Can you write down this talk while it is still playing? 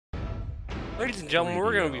Ladies and gentlemen,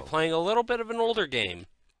 we're going to be playing a little bit of an older game.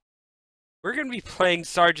 We're going to be playing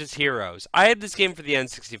Sarge's Heroes. I had this game for the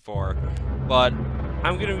N64, but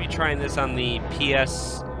I'm going to be trying this on the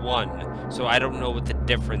PS1, so I don't know what the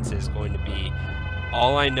difference is going to be.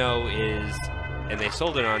 All I know is, and they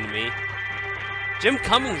sold it on to me, Jim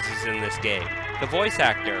Cummings is in this game, the voice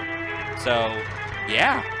actor. So,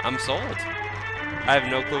 yeah, I'm sold. I have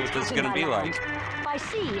no clue what this is going to be like. By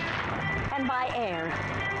sea and by air,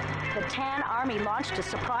 the Tan Army launched a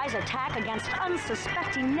surprise attack against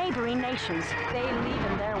unsuspecting neighboring nations. They leave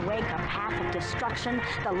in their wake a path of destruction,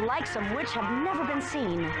 the likes of which have never been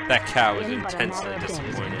seen. That cow is intensely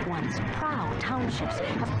disappointed. Once proud townships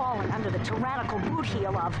have fallen under the tyrannical boot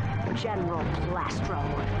heel of General Plastro,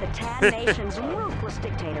 the Tan nation's ruthless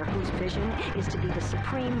dictator whose vision is to be the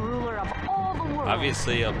supreme ruler of all the world.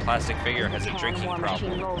 Obviously, a plastic figure has a drinking war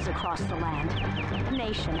problem. Machine rolls across the land.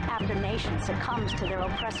 Nation after nation succumbs to their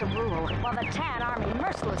oppressive rule, while the Tan Army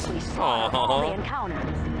mercilessly slaughters all they encounter.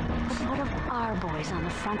 But what of our boys on the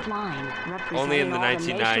front line, representing only in the all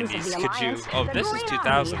 1990s could you... Oh, this is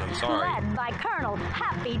 2000, I'm sorry. Led by Colonel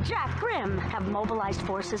Happy Jack Grimm, have mobilized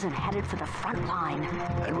forces and headed for the front line.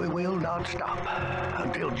 And we will not stop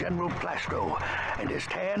until General Plastro and his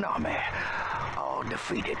Tan Army are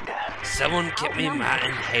defeated. Someone get me my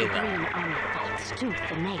inhaler. Green Army fights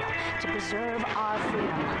tooth and nail to preserve our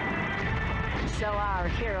freedom. So our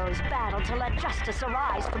heroes battle to let justice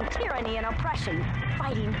arise from tyranny and oppression,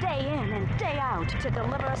 fighting day in and day out to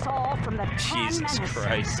deliver us all from the Tan Jesus menace.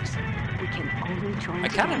 Christ. We can only join I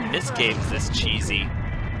kind of miss games this cheesy.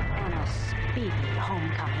 and a speedy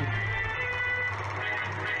homecoming.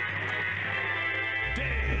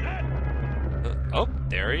 Oh,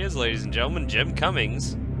 there he is, ladies and gentlemen, Jim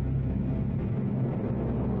Cummings.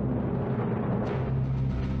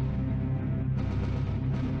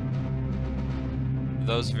 For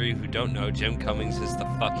those of you who don't know, Jim Cummings is the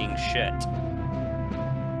fucking shit.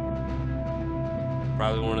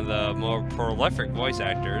 Probably one of the more prolific voice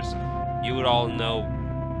actors. You would all know.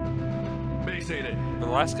 For the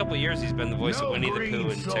last couple of years, he's been the voice of Winnie the Pooh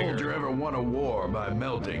and Tigger. No green soldier ever won a war by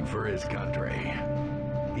melting for his country.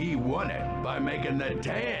 He won it by making the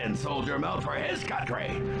tan soldier melt for his country.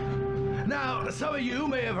 Now, some of you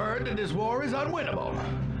may have heard that this war is unwinnable.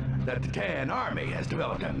 That the Tan Army has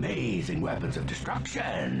developed amazing weapons of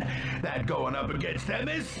destruction. That going up against them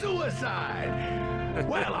is suicide.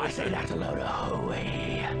 Well, I say that's a load of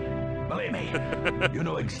hooey. Believe me, you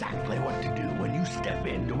know exactly what to do when you step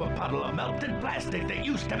into a puddle of melted plastic that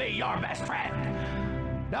used to be your best friend.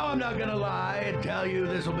 Now, I'm not gonna lie and tell you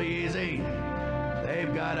this will be easy.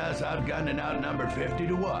 They've got us outgunned and outnumbered 50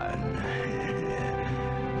 to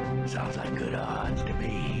 1. Sounds like good odds to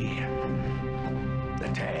me. The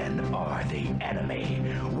Tan are the enemy.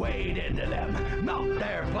 Wade into them. Melt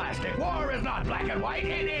their plastic. War is not black and white.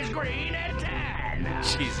 It is green and tan.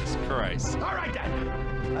 Jesus Christ. All right, then.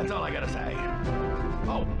 That's all I gotta say.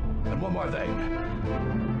 Oh, and one more thing.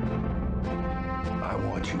 I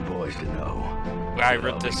want you boys to know. I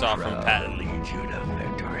ripped this off from Patton. Lead you to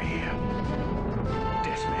victory.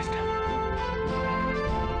 Dismissed.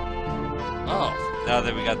 Oh, now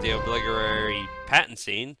that we got the obligatory Patton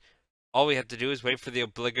scene, all we have to do is wait for the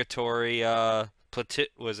obligatory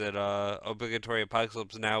obligatory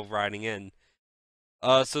Apocalypse Now riding in.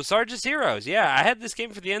 So Sarge's Heroes, yeah, I had this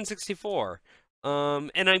game for the N64.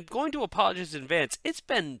 And I'm going to apologize in advance. It's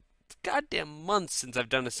been goddamn months since I've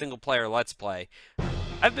done a single player Let's Play.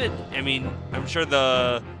 I'm sure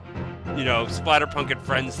the, Splatterpunk and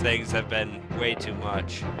Friends things have been way too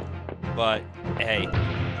much. But, hey,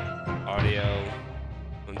 audio.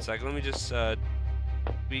 1 second, let me just,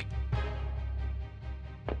 tweak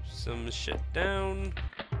some shit down.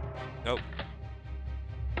 Nope.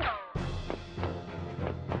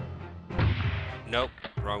 Nope,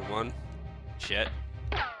 wrong one. Shit.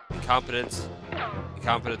 Incompetence.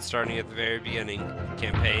 Incompetence starting at the very beginning.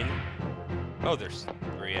 Campaign. Oh, there's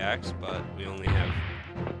 3 acts, but we only have...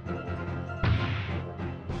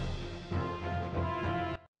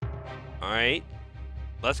 Alright.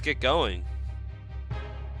 Let's get going.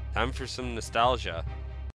 Time for some nostalgia.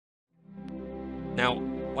 Now,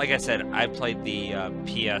 like I said, I played the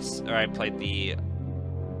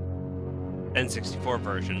N64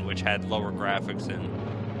 version, which had lower graphics and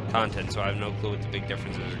content, so I have no clue what the big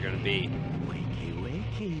differences are going to be. Wakey,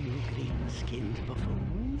 wakey, you green-skinned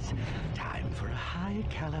buffoons. Time for a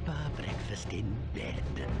high-caliber breakfast in bed.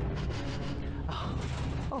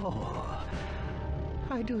 Oh,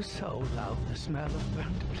 I do so love the smell of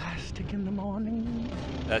burnt plastic in the morning.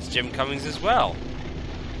 That's Jim Cummings as well.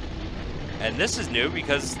 And this is new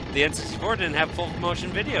because the N64 didn't have full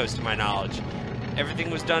motion videos, to my knowledge. Everything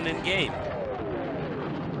was done in-game.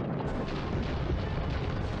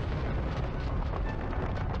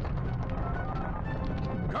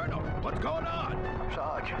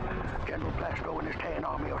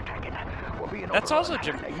 That's also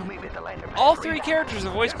Jim. You meet me at the landing pad. All three characters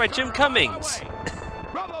are voiced by Jim Cummings.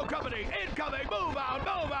 Bravo Company, incoming! Move out!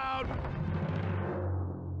 Move out!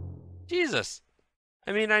 Jesus.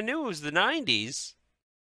 I mean, I knew it was the 90s,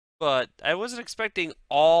 but I wasn't expecting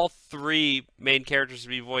all three main characters to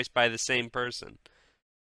be voiced by the same person.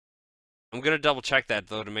 I'm gonna double check that,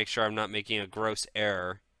 though, to make sure I'm not making a gross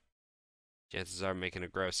error. Chances are I'm making a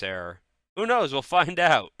gross error. Who knows? We'll find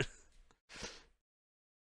out.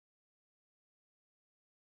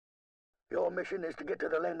 Your mission is to get to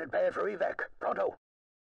the landing pad for evac. Pronto.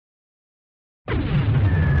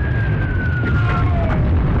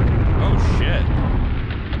 Oh, shit.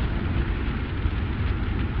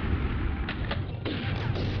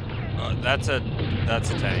 That's a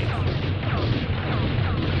tank.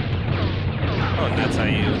 Oh, and that's how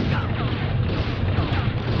you...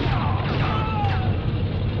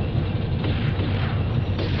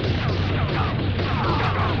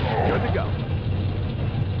 Good to go.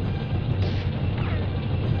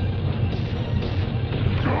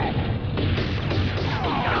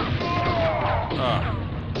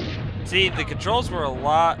 See, the controls were a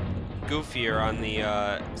lot goofier on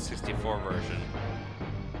the 64 version.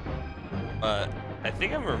 But I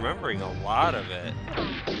think I'm remembering a lot of it.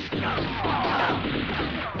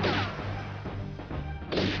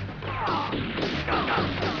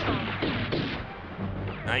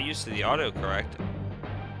 Not used to the autocorrect.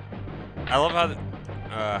 I love how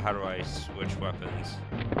how do I switch weapons?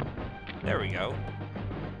 There we go.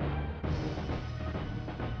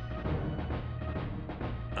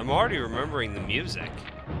 I'm already remembering the music.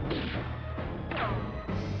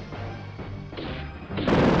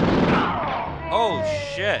 Oh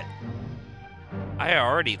shit! I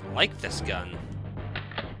already like this gun.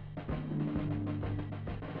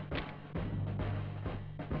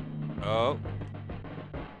 Oh.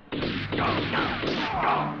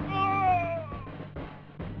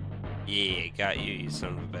 Yeah, got you, you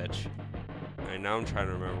son of a bitch. Alright, now I'm trying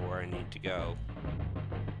to remember where I need to go.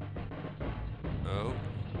 Oh.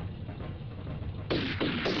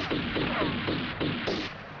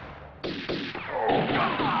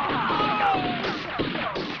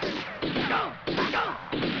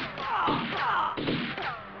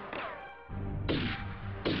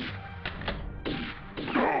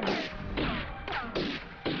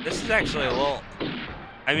 This is actually a little...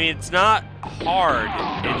 I mean, it's not hard,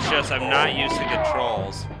 it's just I'm not used to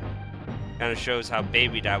controls. Kind of shows how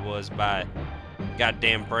babied I was by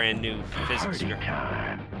goddamn brand new physics. Party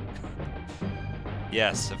time.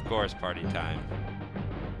 Yes, of course, party time.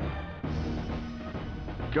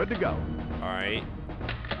 Good to go. Alright.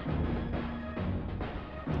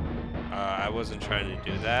 I wasn't trying to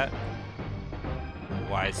do that.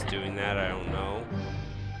 Why it's doing that, I don't know.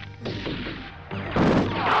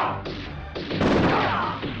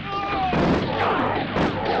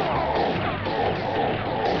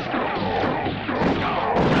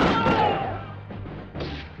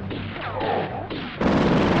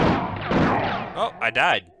 Oh, I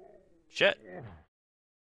died. Shit.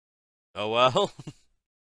 Oh well.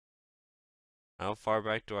 How far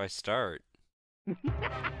back do I start?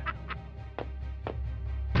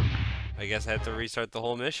 I guess I have to restart the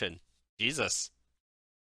whole mission. Jesus.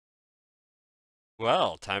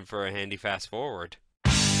 Well, time for a handy fast forward.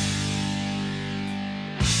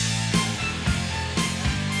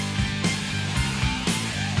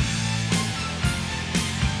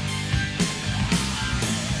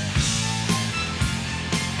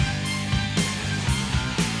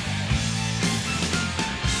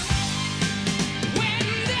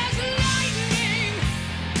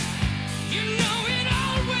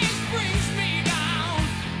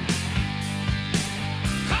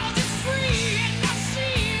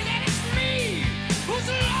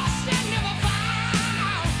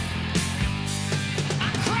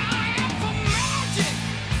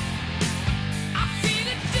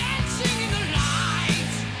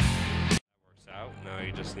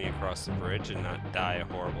 Across the bridge and not die a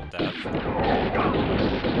horrible death.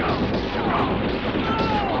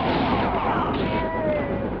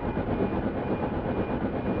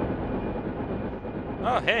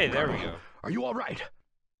 Oh, hey, there we go. Are you all right?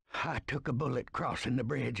 I took a bullet crossing the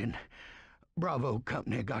bridge, and Bravo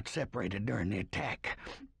Company got separated during the attack.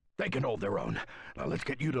 They can hold their own. Now let's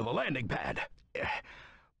get you to the landing pad.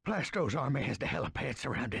 Plastro's army has the helipad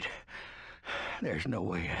surrounded. There's no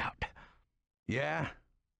way out. Yeah?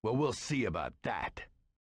 Well, we'll see about that.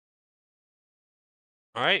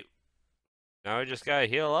 Alright. Now I just gotta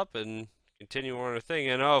heal up and continue on our thing,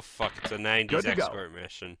 and oh fuck, it's a 90s expert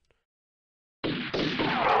mission.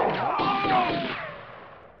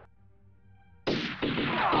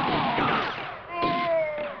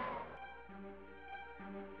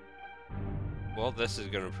 Well, this is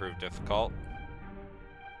going to prove difficult.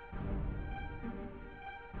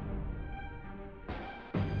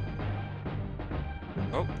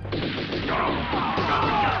 Oh.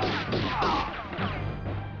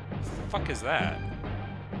 What the fuck is that?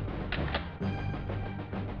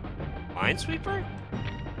 Minesweeper?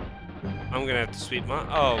 I'm gonna have to sweep my...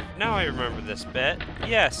 Oh, now I remember this bit.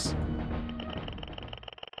 Yes.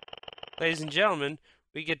 Ladies and gentlemen,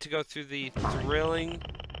 we get to go through the thrilling...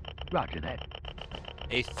 Roger that.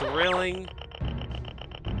 A thrilling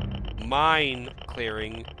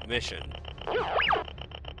mine-clearing mission.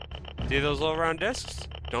 See those little round discs?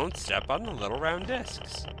 Don't step on the little round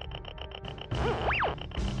discs.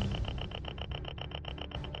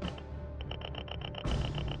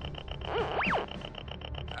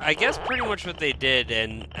 I guess pretty much what they did,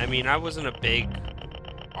 and I mean, I wasn't a big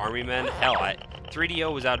army man. Hell,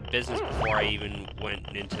 3DO was out of business before I even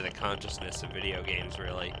went into the consciousness of video games,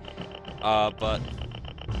 really. But,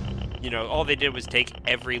 you know, all they did was take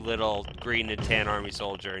every little green and tan army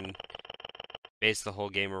soldier and base the whole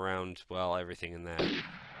game around, well, everything in that.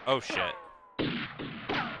 Oh, shit.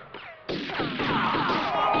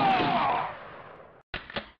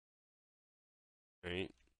 Right.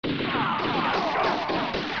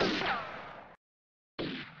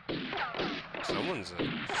 Someone's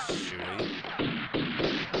shooting.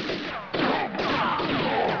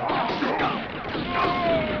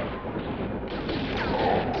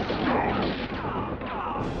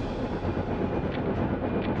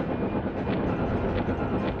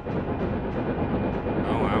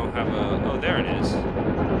 Oh, I don't have a... Oh, there it is.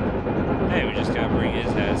 Hey, we just gotta bring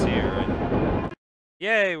his ass here and...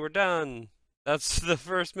 Yay, we're done! That's the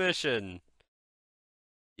first mission!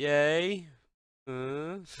 Yay!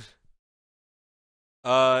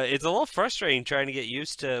 It's a little frustrating trying to get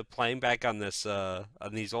used to playing back on this, on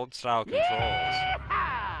these old style controls.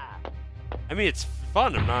 I mean, it's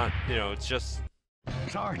fun, I'm not, you know, it's just...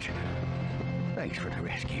 Sarge, thanks for the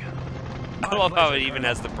rescue. I love how it even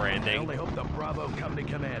has the branding. I only hope the Bravo Company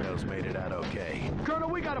commandos made it out okay. Colonel,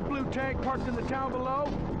 we got a blue tank parked in the town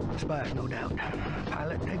below. Spies, no doubt.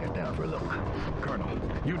 Pilot, take us down for a look. Colonel,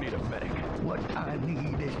 you need a medic. What I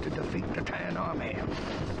need is to defeat the Tan Army.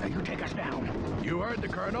 Now you take us down. You heard the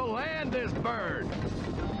Colonel. Land this bird.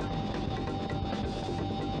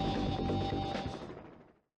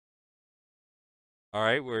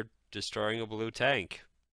 Alright, we're destroying a blue tank.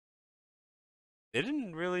 They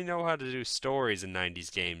didn't really know how to do stories in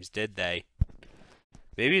 90s games, did they?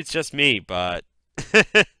 Maybe it's just me, but...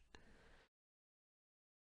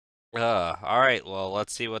 Alright, well,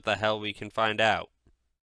 let's see what the hell we can find out.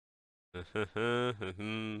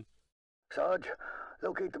 Sarge,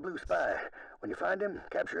 locate the blue spy. When you find him,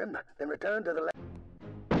 capture him, then return to the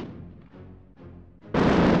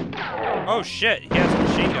Oh shit, he has a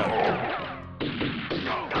machine gun.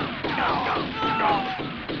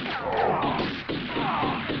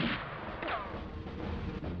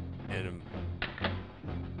 And a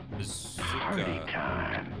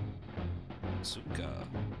bazooka. Bazooka.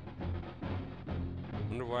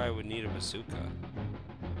 Wonder why I would need a bazooka.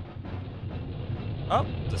 Oh,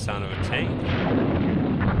 the sound of a tank.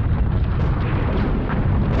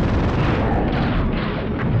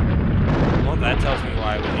 Well, that tells me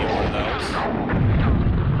why I would need one of those.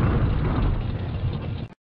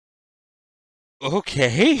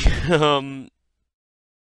 Okay.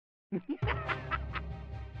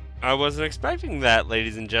 I wasn't expecting that,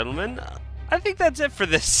 ladies and gentlemen. I think that's it for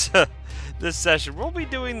this this session. We'll be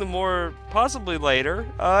doing the more possibly later.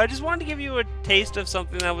 I just wanted to give you a taste of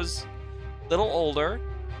something that was a little older,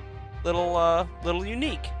 little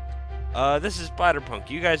unique. This is Splatterpunk.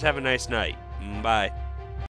 You guys have a nice night. Bye.